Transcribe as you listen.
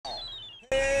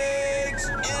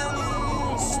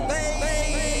in space!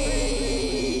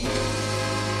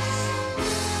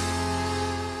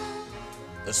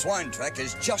 The Swinetrek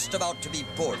is just about to be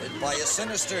boarded by a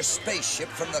sinister spaceship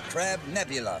from the Crab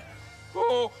Nebula.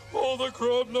 Oh, the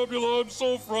Crab Nebula, I'm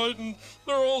so frightened.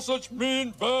 They're all such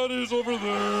mean baddies over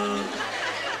there.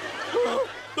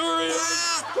 There he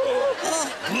is!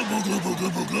 Glubbo, glubbo,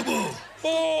 glubbo, glubbo.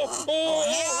 Help!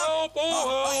 Help!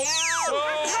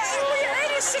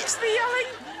 We're 86 the yelling.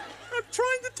 I'm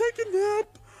trying to take a nap.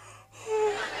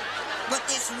 But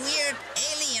this weird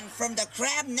alien from the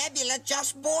Crab Nebula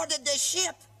just boarded the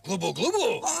ship. Glubbo,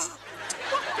 glubbo.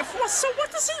 So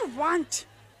what does he want?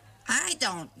 I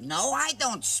don't know. I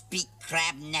don't speak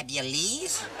Crab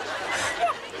Nebulese.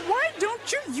 Why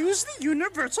don't you use the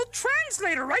universal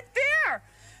translator right there?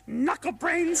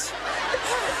 Knucklebrains.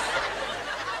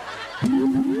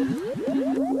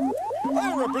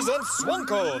 I represent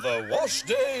Swunko, the Wash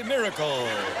Day Miracle.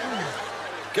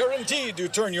 Guaranteed to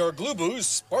turn your glue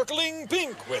sparkling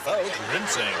pink without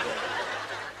rinsing.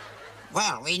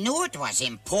 Well, we knew it was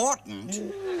important.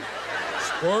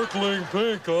 Sparkling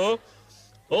pink, huh?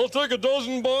 I'll take a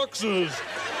dozen boxes.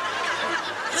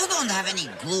 You don't have any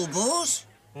glue-boos.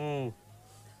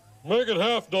 Make it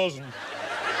half dozen.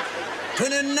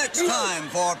 Tune in next time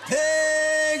for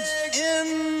Pigs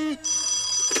in...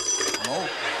 Hello?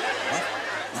 What?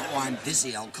 Oh, I'm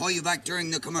busy. I'll call you back during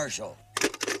the commercial.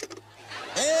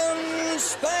 In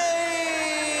space!